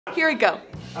Here we go.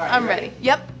 Right, I'm ready.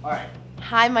 Yep. All right.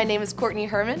 Hi, my name is Courtney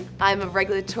Herrmann. I'm a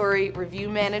regulatory review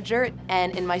manager,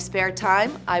 and in my spare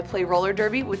time, I play roller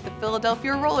derby with the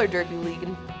Philadelphia Roller Derby League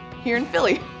here in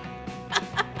Philly.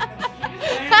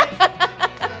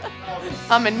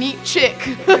 I'm a neat chick.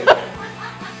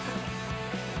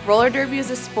 Roller derby is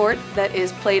a sport that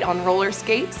is played on roller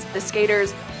skates. The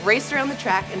skaters race around the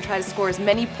track and try to score as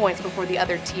many points before the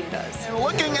other team does. And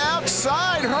looking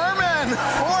outside, Herrmann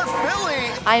for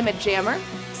Philly. I am a jammer,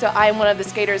 so I am one of the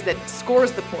skaters that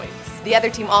scores the points. The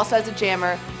other team also has a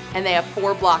jammer, and they have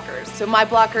 4 blockers. So my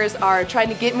blockers are trying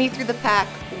to get me through the pack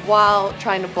while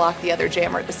trying to block the other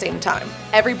jammer at the same time.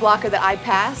 Every blocker that I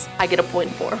pass, I get a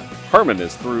point for. Herrmann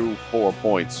is through 4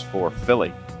 points for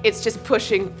Philly. It's just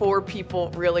pushing 4 people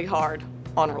really hard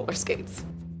on roller skates.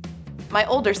 My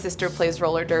older sister plays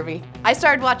roller derby. I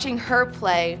started watching her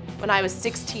play when I was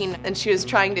 16, and she was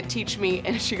trying to teach me,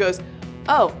 and she goes,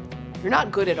 "Oh, you're not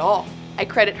good at all." I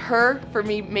credit her for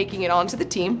me making it onto the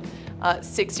team.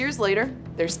 6 years later,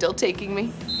 they're still taking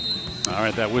me. All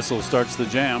right, that whistle starts the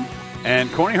jam.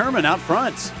 And Courtney Herrmann out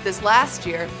front. This last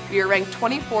year, we were ranked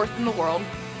 24th in the world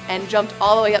and jumped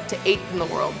all the way up to 8th in the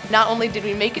world. Not only did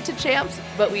we make it to champs,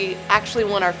 but we actually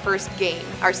won our first game.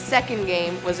 Our second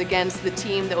game was against the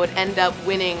team that would end up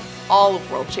winning all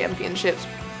of world championships.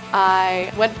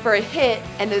 I went for a hit,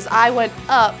 and as I went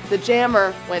up, the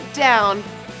jammer went down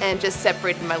and just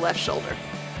separated my left shoulder.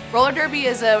 Roller derby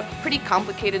is a pretty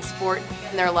complicated sport,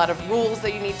 and there are a lot of rules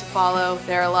that you need to follow.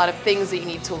 There are a lot of things that you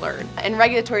need to learn. And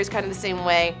regulatory is kind of the same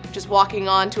way. Just walking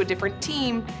on to a different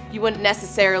team, you wouldn't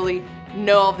necessarily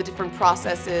know all the different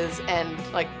processes and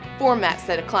formats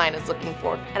that a client is looking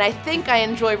for. And I think I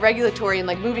enjoy regulatory and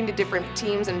moving to different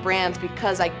teams and brands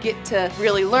because I get to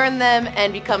really learn them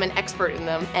and become an expert in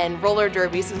them. And roller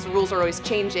derby, since the rules are always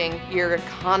changing, you're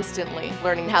constantly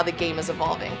learning how the game is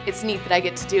evolving. It's neat that I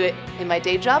get to do it in my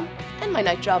day job and my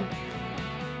night job.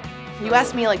 You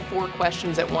asked me 4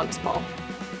 questions at once, Paul.